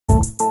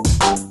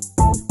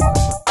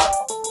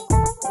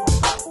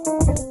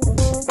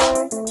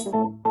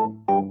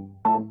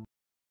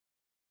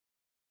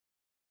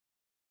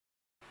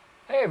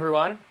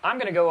everyone, I'm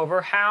going to go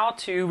over how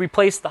to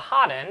replace the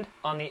hot end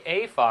on the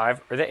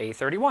A5 or the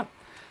A31.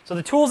 So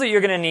the tools that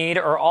you're going to need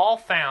are all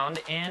found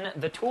in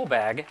the tool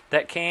bag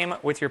that came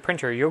with your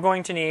printer. You're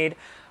going to need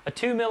a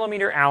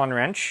 2mm Allen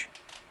wrench,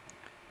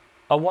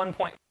 a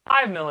 1.5mm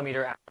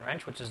Allen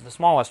wrench, which is the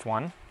smallest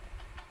one,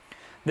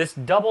 this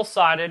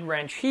double-sided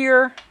wrench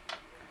here,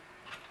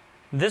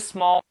 this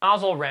small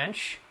nozzle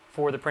wrench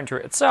for the printer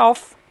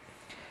itself,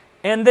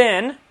 and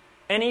then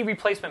any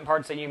replacement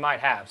parts that you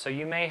might have. So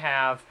you may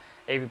have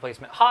a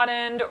replacement hot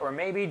end, or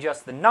maybe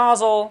just the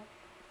nozzle,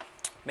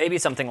 maybe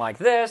something like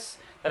this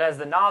that has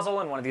the nozzle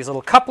and one of these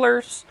little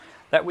couplers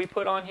that we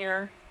put on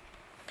here,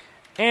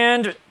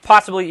 and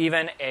possibly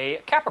even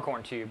a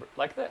Capricorn tube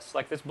like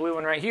this blue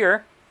one right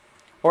here,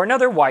 or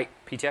another white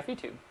PTFE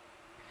tube.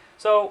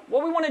 So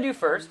what we want to do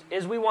first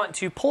is we want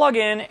to plug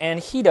in and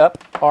heat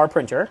up our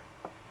printer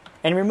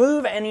and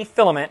remove any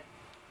filament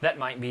that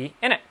might be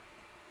in it.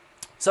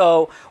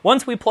 So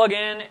once we plug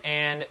in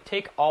and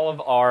take all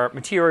of our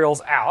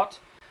materials out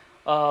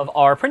of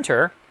our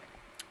printer,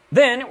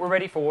 then we're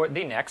ready for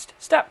the next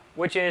step,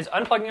 which is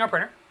unplugging our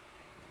printer.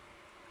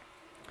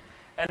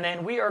 And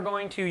then we are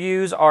going to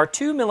use our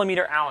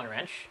 2mm Allen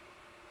wrench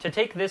to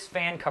take this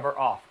fan cover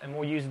off. And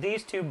we'll use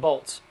these two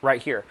bolts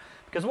right here.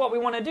 Because what we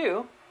want to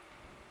do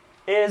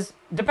is,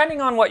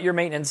 depending on what your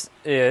maintenance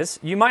is,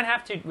 you might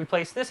have to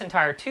replace this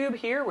entire tube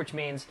here, which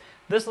means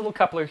this little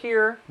coupler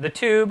here, the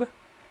tube,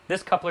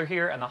 this coupler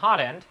here, and the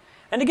hot end.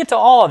 And to get to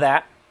all of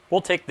that,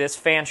 we'll take this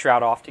fan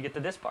shroud off to get to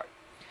this part.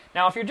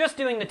 Now, if you're just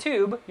doing the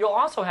tube, you'll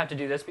also have to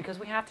do this because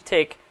we have to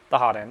take the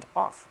hot end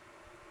off.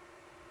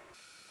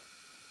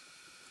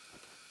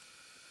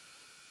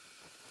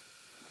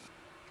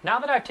 Now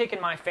that I've taken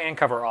my fan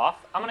cover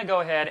off, I'm going to go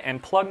ahead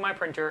and plug my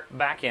printer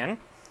back in,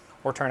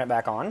 or turn it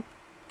back on.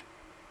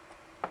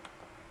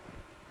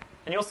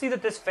 And you'll see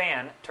that this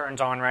fan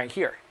turns on right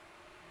here.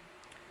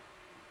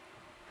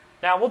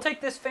 Now we'll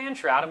take this fan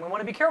shroud, and we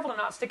want to be careful to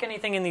not stick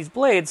anything in these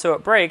blades so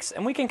it breaks,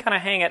 and we can kind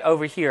of hang it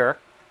over here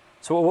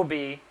so it will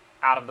be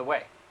out of the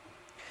way.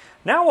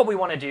 Now what we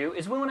want to do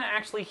is we want to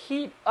actually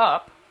heat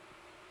up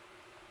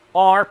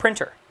our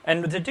printer.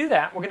 And to do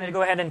that, we're going to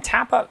go ahead and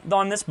tap up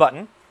on this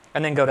button,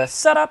 and then go to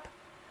Setup,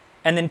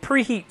 and then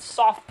Preheat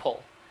Soft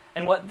Pull.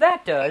 And what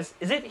that does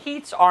is it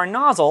heats our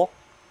nozzle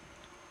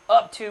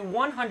up to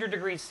 100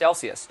 degrees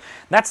Celsius.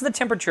 That's the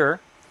temperature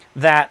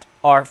that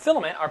our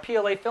filament, our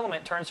PLA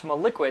filament, turns from a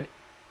liquid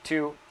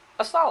to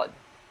a solid.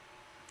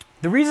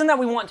 The reason that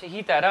we want to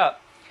heat that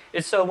up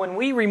is so when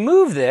we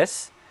remove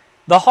this,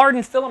 the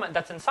hardened filament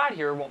that's inside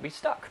here won't be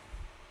stuck.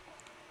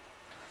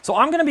 So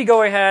I'm going to be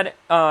going ahead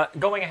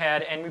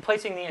and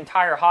replacing the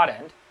entire hot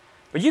end,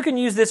 but you can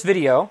use this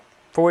video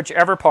for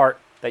whichever part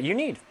that you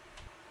need.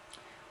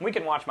 We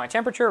can watch my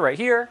temperature right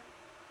here,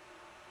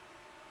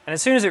 and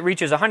as soon as it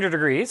reaches 100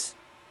 degrees,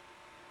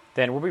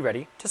 then we'll be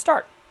ready to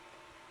start.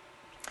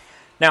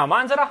 Now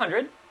mine's at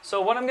 100,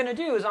 so what I'm going to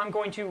do is I'm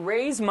going to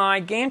raise my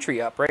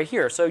gantry up right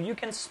here. So you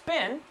can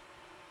spin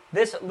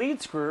this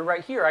lead screw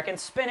right here. I can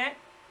spin it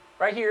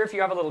right here. If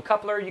you have a little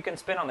coupler, you can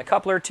spin on the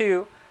coupler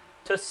too,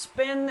 to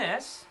spin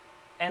this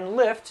and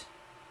lift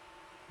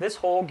this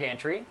whole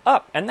gantry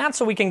up. And that's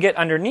so we can get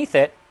underneath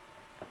it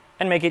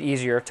and make it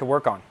easier to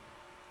work on.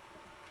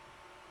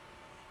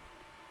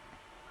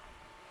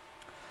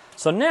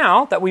 So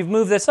now that we've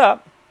moved this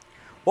up,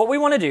 what we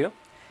want to do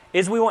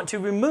is we want to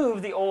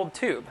remove the old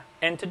tube.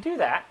 And to do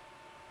that,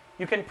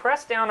 you can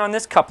press down on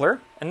this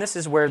coupler, and this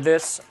is where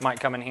this might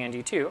come in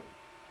handy too.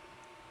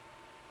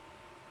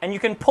 And you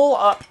can pull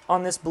up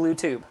on this blue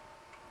tube.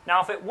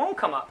 Now if it won't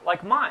come up,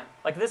 like mine,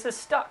 like this is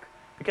stuck,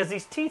 because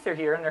these teeth are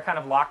here and they're kind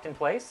of locked in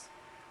place,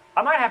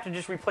 I might have to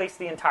just replace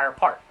the entire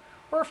part.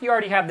 Or if you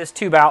already have this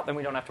tube out, then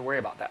we don't have to worry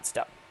about that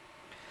step.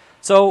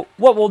 So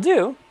what we'll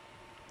do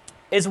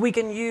is we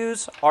can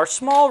use our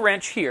small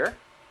wrench here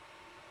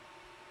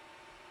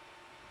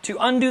to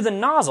undo the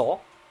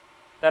nozzle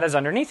that is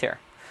underneath here.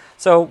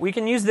 So we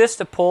can use this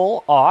to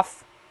pull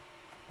off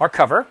our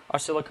cover, our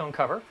silicone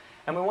cover,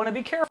 and we want to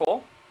be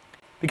careful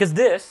because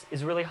this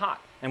is really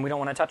hot and we don't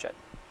want to touch it.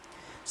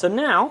 So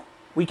now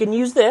we can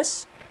use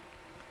this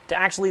to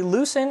actually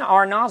loosen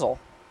our nozzle,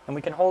 and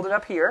we can hold it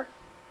up here,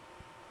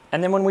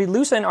 and then when we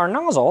loosen our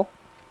nozzle,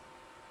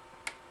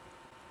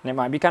 and it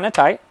might be kind of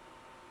tight,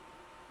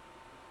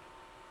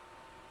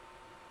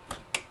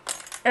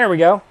 there we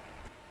go.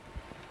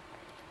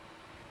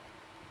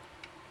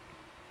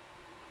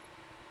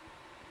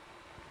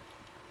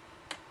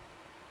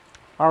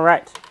 All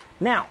right,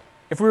 now,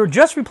 if we were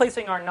just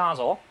replacing our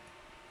nozzle,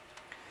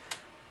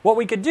 what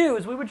we could do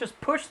is we would just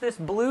push this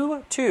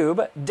blue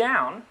tube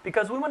down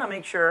because we want to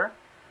make sure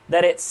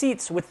that it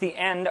seats with the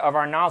end of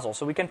our nozzle.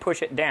 So we can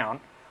push it down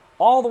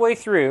all the way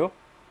through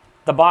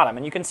the bottom.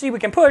 And you can see we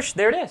can push,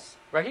 there it is,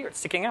 right here, it's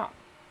sticking out.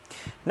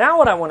 Now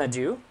what I want to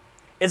do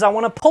is I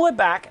want to pull it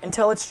back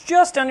until it's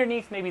just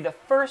underneath maybe the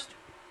first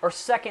or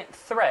second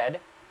thread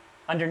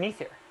underneath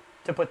here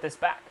to put this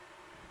back.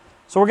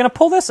 So we're going to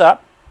pull this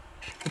up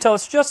until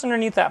it's just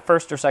underneath that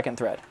first or second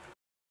thread.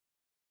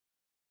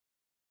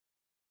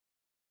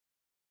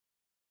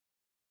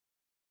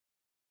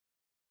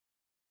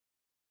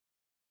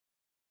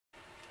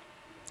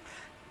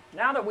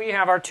 Now that we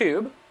have our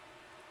tube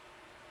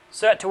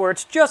set to where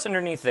it's just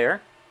underneath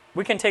there,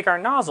 we can take our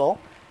nozzle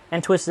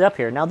and twist it up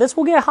here. Now this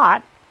will get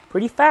hot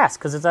pretty fast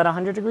because it's at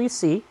 100 degrees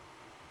C.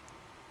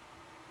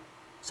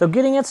 So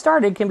getting it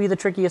started can be the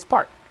trickiest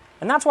part.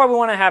 And that's why we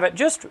want to have it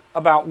just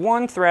about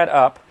one thread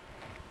up,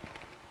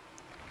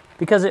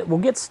 because it will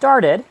get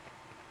started,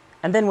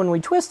 and then when we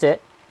twist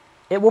it,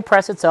 it will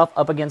press itself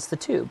up against the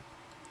tube.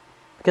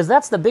 Because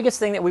that's the biggest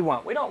thing that we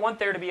want. We don't want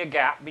there to be a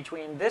gap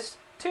between this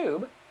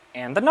tube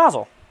and the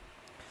nozzle.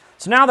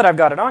 So now that I've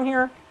got it on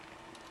here,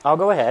 I'll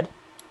go ahead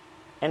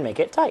and make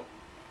it tight.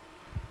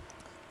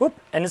 Whoop.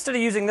 And instead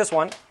of using this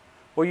one,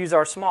 we'll use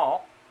our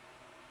small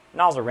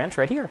nozzle wrench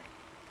right here.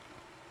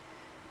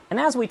 And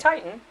as we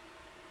tighten,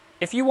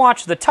 if you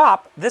watch the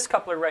top, this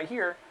coupler right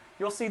here,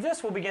 you'll see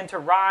this will begin to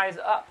rise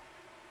up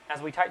as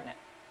we tighten it.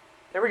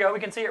 There we go, we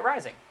can see it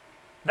rising.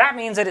 That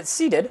means that it's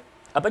seated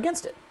up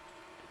against it.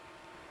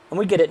 And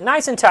we get it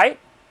nice and tight,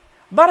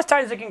 about as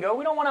tight as it can go.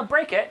 We don't want to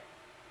break it,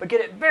 but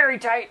get it very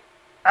tight.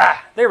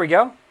 There we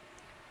go.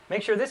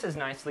 Make sure this is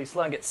nicely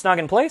snug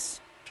in place.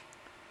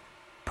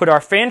 Put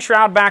our fan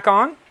shroud back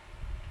on.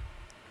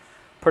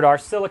 Put our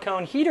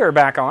silicone heater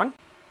back on.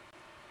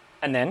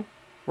 And then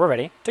we're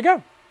ready to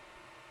go.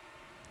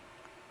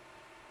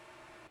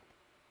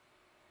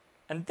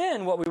 And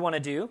then what we want to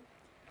do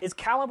is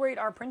calibrate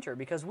our printer,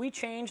 because we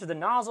changed the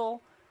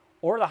nozzle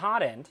or the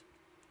hot end.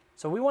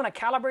 So we want to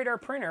calibrate our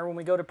printer when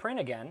we go to print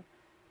again,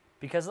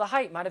 because the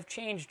height might have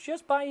changed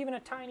just by even a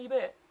tiny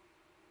bit.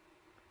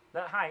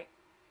 That height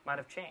might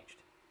have changed.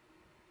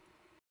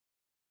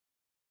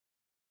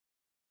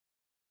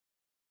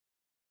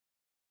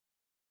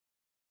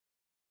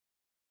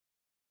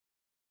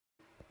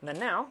 And then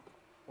now,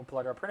 we'll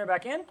plug our printer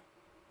back in,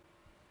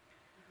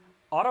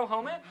 auto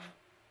home it,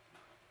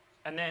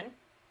 and then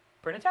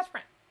print a test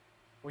print.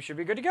 We should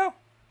be good to go.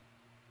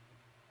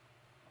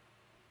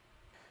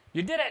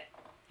 You did it!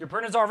 Your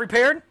printers are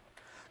repaired.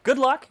 Good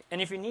luck,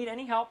 and if you need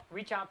any help,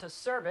 reach out to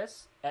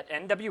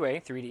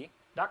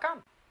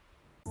service@NWA3D.com.